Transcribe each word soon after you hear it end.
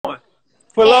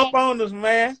Pull up on us,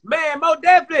 man. Man, most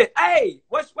definitely. Hey,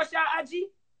 what's y'all IG?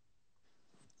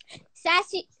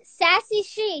 Sassy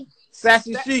She.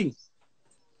 Sassy She.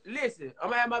 Listen, I'm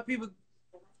gonna have my people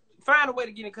find a way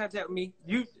to get in contact with me.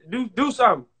 You do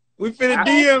something. We finna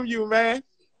DM you, man.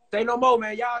 Say no more,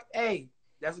 man. Y'all, hey,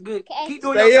 that's good. Okay. Keep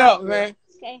doing Stay your up, thing, man.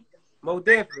 Okay. Most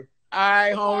definitely. All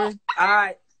right, homie. All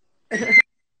right.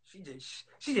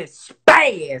 She just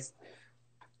spazzed.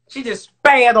 She just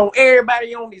spazzed on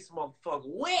everybody on this motherfucker.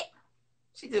 What?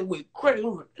 She just went crazy.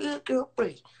 Look, girl,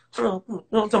 fresh. I'm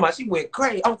talking about she went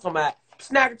crazy. I'm talking about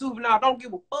snacker tooth now. Don't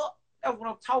give a fuck. That's what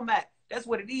I'm talking about. That's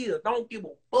what it is. Don't give a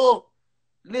fuck.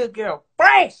 Little girl,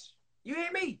 fresh. You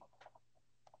hear me?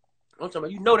 I'm talking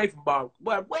about, you know they from Boston.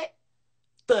 But what?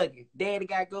 Thugging. Daddy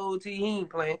got gold teeth. He ain't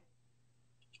playing.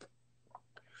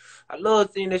 I love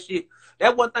seeing that shit.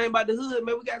 That one thing about the hood,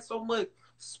 man. We got so much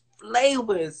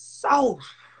flavor and sauce.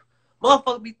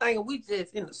 Motherfuckers be thinking we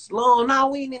just in the slum. No,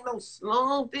 we ain't in no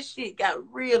slum. This shit got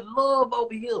real love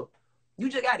over here. You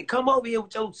just got to come over here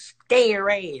with your scare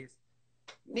ass.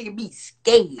 Nigga be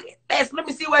scared. Let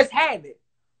me see what's happening.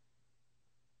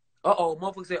 Uh-oh,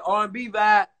 motherfucker said R&B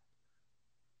vibe.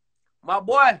 My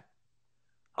boy.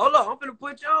 Hold up, I'm finna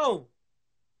put you on.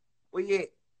 Where you at?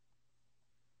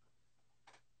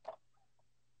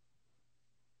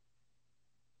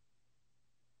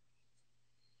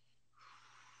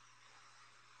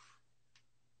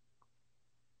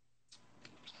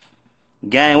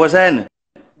 Gang, what's happening?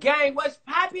 Gang, what's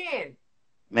poppin'?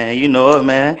 Man, you know it,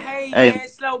 man. Hey, Hey, man,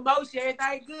 slow motion.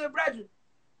 Everything good, brother?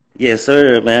 yes,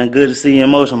 sir, man. Good to see you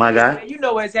in motion, my guy. Man, you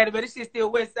know what's happening, but this shit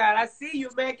still West Side. I see you,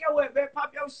 man. Get what, man?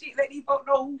 Pop your shit. Let these folks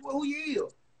know who you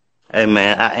is. Hey,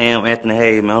 man, I am Anthony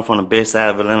Hayes, man. I'm from the best side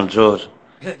of Atlanta, Georgia.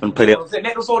 You know what I'm saying?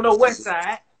 They don't know West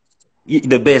Side.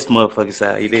 The best motherfucking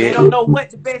side, you They did? don't know what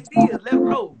the best is. Let's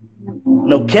roll.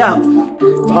 No cap.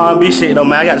 R&B shit, though,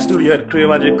 man. I got the studio at the crib.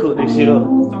 I just cooked this shit up.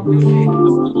 Talk your shit.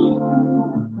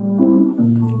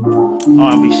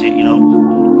 R&B shit, you know.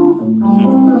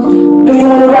 Do you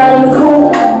wanna ride in the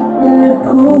cool? In the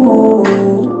cool.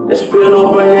 Let's feel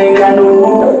no brain, ain't got no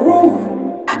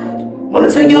room.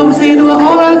 Wanna take you overseas, do a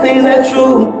whole lot of things that's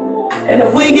true. And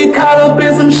if we get caught up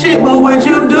in some shit, what would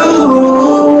you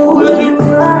do? Would you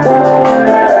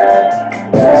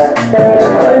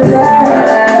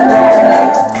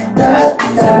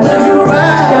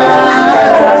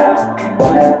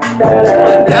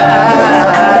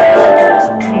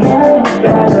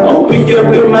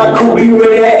my cool, you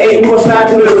ready at 8, push out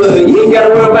to the hood. You ain't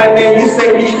gotta worry about that. You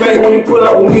say me straight when you pull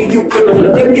up with me, you put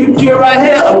up. If you chill right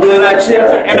here, I'm good, I chill.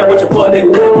 And I'm with your fuck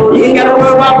nigga. You ain't gotta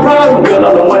worry about problems, girl.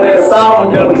 I'm the one that's all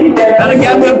on me. I done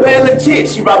got me a bad little chick.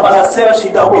 She right by herself, she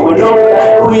don't want to know.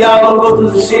 Who y'all gonna go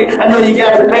through some shit? I know you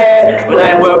got it bad, but I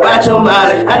ain't worried about your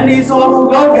mind. I need someone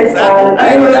who gon' get out.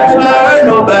 I ain't really trying to hurt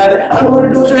nobody. I don't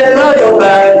wanna do straight love your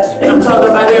body. And I'm talking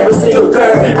about every single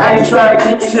curve. I ain't trying to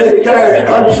keep you to the curb.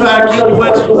 I'm just trying to give you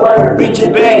what you want. Reach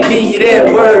your back, give you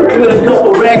that word. Put a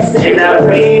couple racks and I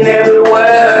mean every word. I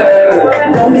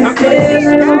say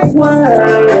every word.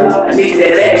 I need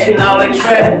that action, all that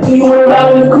trap. You wanna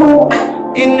ride in the cool?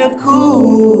 In the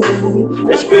cool.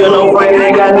 Let's feel no brain,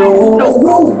 ain't got no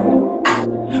room.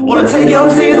 Wanna take your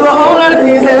seat to a whole lot of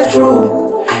things that's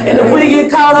true. And if we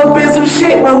get caught up in some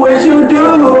shit, what would you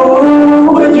do?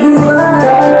 Would you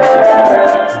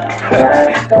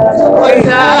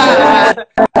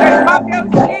Pop your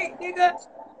shit, nigga.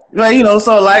 Man, you know,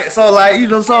 so light, you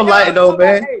know, so light though,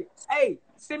 man. Hey,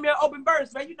 send me an open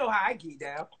verse, man. You know how I get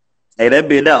down. Hey, that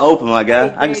bitch that open, my guy.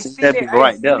 Hey, I can see that bitch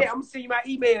right there. I'm gonna send you my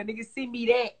email, nigga. Send me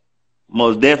that.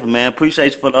 Most definitely, man.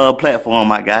 Appreciate you for the platform,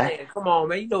 my guy. Man, come on,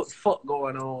 man. You know what the fuck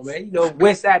going on, man. You know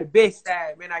West Side the best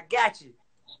side, man. I got you.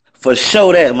 For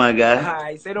sure that, my guy. All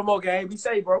right, say no more, gang. Be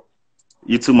safe, bro.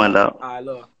 You too, my dog. All right,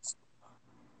 love.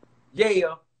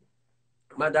 Yeah.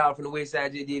 My dog from the West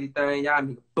Side just did his thing. Y'all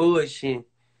nigga bullshitting.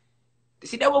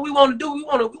 See, that's what we want to do. We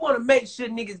want to make sure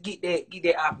niggas get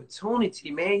that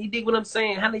opportunity, man. You dig what I'm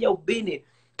saying? Handle your business.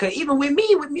 Cause even with me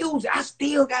with music, I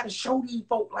still gotta show these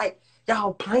folk like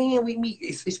y'all playing with me.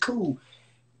 It's cool,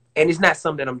 and it's not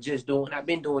something that I'm just doing. I've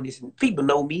been doing this, and people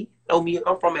know me. I'm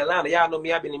from Atlanta. Y'all know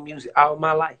me. I've been in music all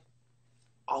my life.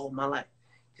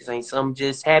 This ain't something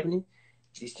just happening.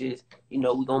 It's just we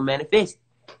gonna manifest it.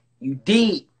 You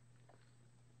dig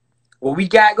what we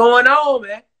got going on,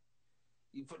 man.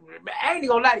 I ain't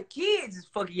gonna lie, the kids is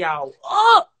fucking y'all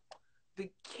up.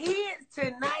 The kids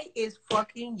tonight is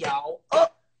fucking y'all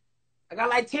up. I got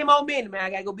like 10 more minutes, man. I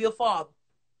gotta go be a father.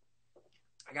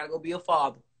 Got to go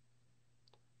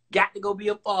be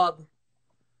a father.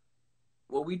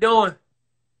 What we doing?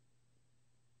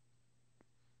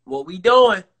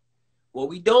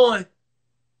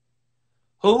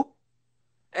 Who?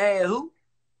 And who?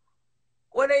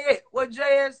 Where they at? Where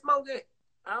JS Smoke at?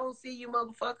 I don't see you,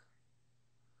 motherfucker.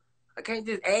 I can't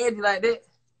just add you like that.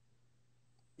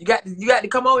 You got to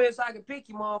come over here so I can pick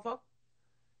you, motherfucker.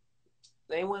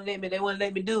 They wouldn't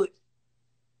let me do it.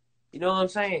 You know what I'm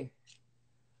saying?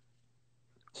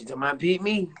 She told me pick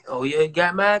me. Oh yeah, you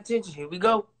got my attention. Here we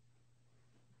go.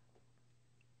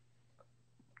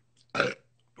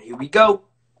 Here we go.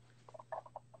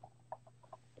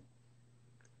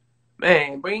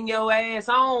 Man, bring your ass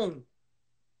on.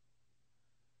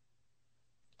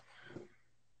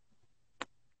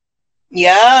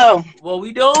 Yo. What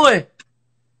we doing?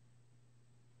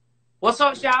 What's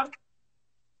up, Shout?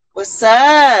 What's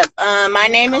up? My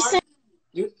name is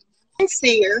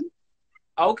Sincere.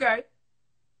 Okay.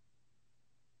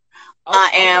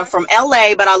 I am from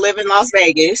LA, but I live in Las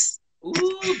Vegas.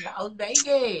 Ooh, Las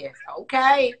Vegas.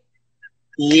 Okay.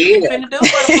 Yeah. What you finna do?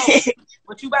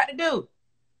 What you about to do?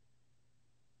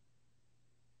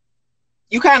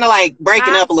 You kind of like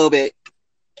breaking up a little bit.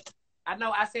 I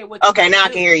know. I said what. Okay, now I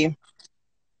can hear you.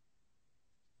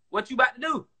 What you about to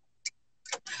do?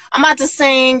 I'm about to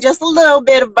sing just a little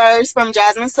bit of verse from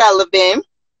Jasmine Sullivan.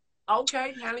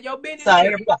 Okay, handle your business. So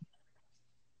here we go.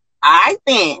 I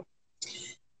think,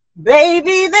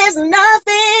 baby, there's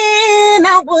nothing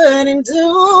I wouldn't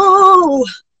do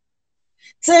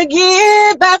to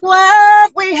give back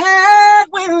what we had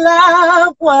when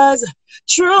love was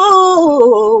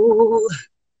true.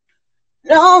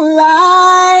 Don't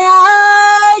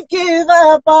lie, I'd give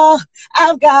up all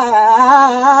I've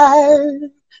got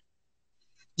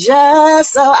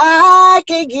just so I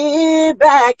can get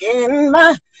back in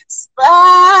my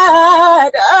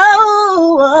spot.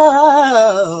 Oh,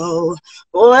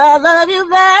 oh, I love you,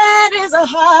 that is a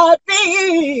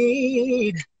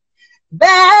heartbeat.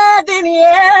 Bad than the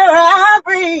air I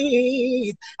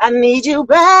breathe. I need you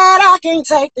bad, I can't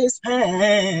take this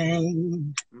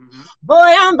pain. Boy,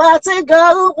 I'm about to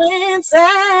go insane.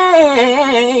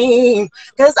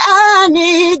 Cause I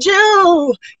need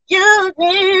you, you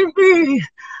need me.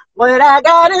 What I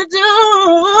gotta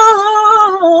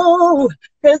do?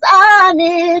 Cause I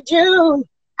need you,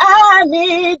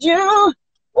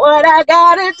 what I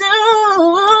gotta do?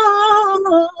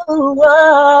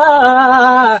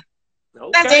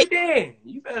 Okay, then.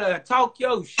 You better talk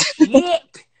your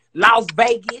shit, Las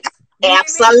Vegas.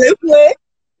 Absolutely.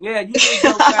 Yeah, you do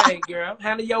your thing, girl.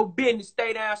 Handle your business.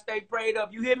 Stay down, stay prayed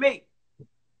up. You hear me?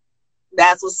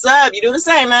 That's what's up. You do the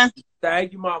same, man.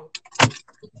 Thank you, mama.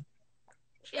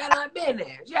 She had a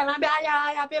business. How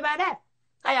y'all feel about that?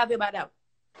 How y'all feel about that?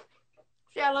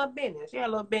 She had a little business.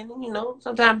 You know.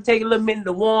 Sometimes it take a little minute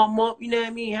to warm up. You know what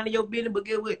I mean? Handle your business, but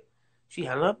get with it. She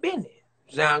had a little business.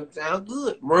 Sound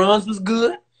good. Runs was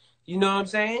good. You know what I'm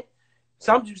saying?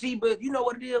 Some you see, but you know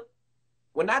what it is?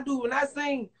 When I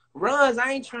sing runs,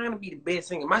 I ain't trying to be the best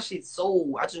singer. My shit's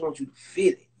soul. I just want you to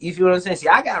feel it. You feel what I'm saying? See,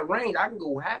 I got range. I can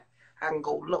go high. I can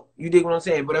go low. You dig what I'm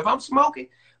saying? But if I'm smoking,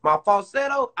 my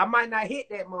falsetto, I might not hit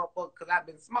that motherfucker because I've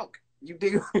been smoking. You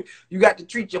dig? You got to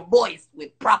treat your voice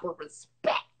with proper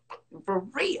respect. For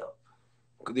real.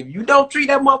 Because if you don't treat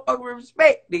that motherfucker with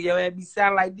respect, then your ass be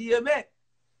sound like DMX.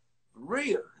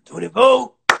 Real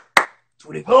 24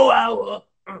 hour.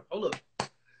 Hold up.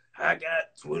 I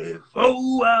got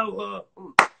 24 hour.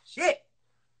 Shit.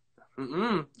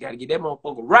 Gotta get that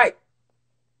motherfucker right.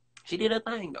 She did her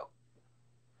thing though.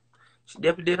 She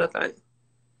definitely did her thing.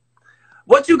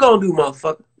 What you gonna do,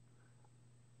 motherfucker?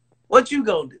 What you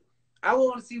gonna do? I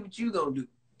want to see what you gonna do.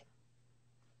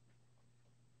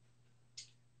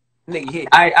 Nigga hit.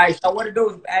 I so what it do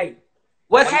is, hey,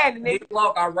 what's happening, nigga?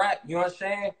 Look, I rap, you know what I'm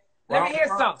saying? Let me hear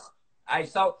something.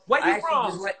 So where you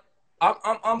from?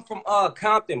 I'm from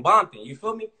Compton, Bompton. You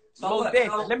feel me? So let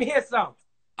me hear something.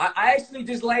 I actually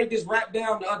just laid this rap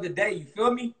down the other day. You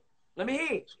feel me? Let me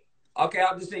hear it. Okay,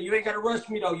 I'll just say you ain't gotta rush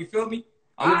me though. You feel me?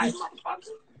 All right,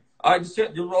 just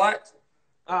relax.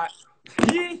 All right.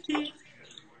 Nigga,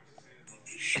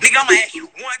 I'ma ask you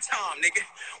one time, nigga.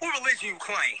 What religion you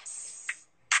claim?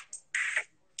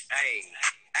 Hey,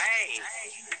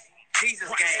 Jesus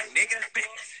gang, nigga.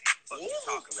 What you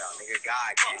talking about, nigga?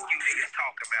 God, what you niggas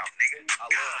talk about, nigga? I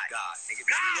love God, nigga.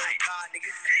 Do you love God, nigga?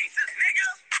 Jesus,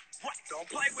 nigga. What? Don't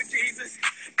play with Jesus.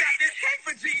 Got this hate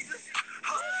for Jesus.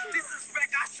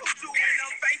 Disrespect, I shoot you in the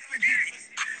face for Jesus.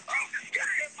 Got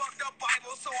that fucked up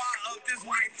Bible, so I up this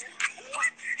rifle.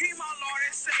 He my Lord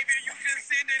and Savior, you just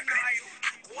in denial.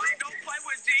 Don't play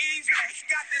with Jesus.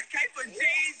 Got this cake for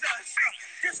Jesus.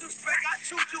 Disrespect, I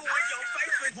shoot you in your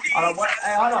face for Jesus.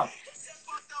 Hey, hold on.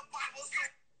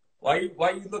 Why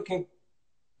you looking?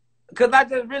 Cause I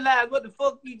just realized what the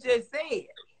fuck you just said.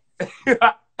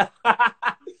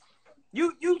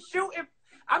 you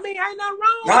ain't nothing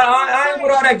wrong. I ain't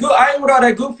with all that good. I ain't with all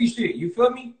that goofy shit. You feel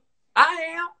me?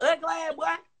 I am ugly ass boy.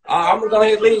 I'm gonna go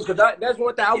ahead and leave because that's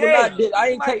one thing I would not do. I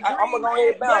ain't like take. I'm gonna go ahead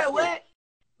and bounce. What?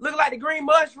 Look like the green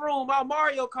mushroom on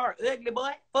Mario Kart. Ugly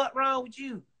boy. Fuck wrong with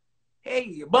you?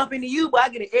 Hey, bump into you, but I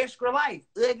get an extra life.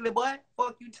 Ugly boy.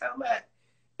 Fuck you talking about?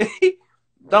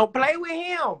 Don't play with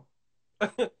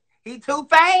him. He too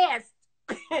fast.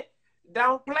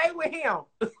 Don't play with him.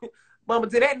 Mama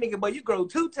to that nigga, but you grow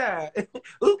 2 times.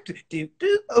 Oop,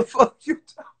 fuck you.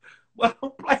 Boy,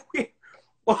 don't play with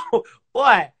him.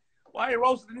 Boy, why you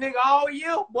roasting the nigga all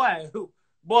year? Boy.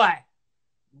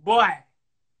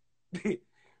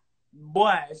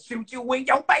 Boy, shoot you in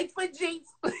your face for Jesus.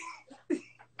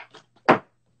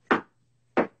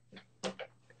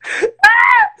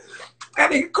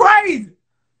 That nigga crazy.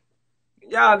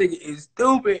 Y'all nigga is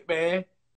stupid, man.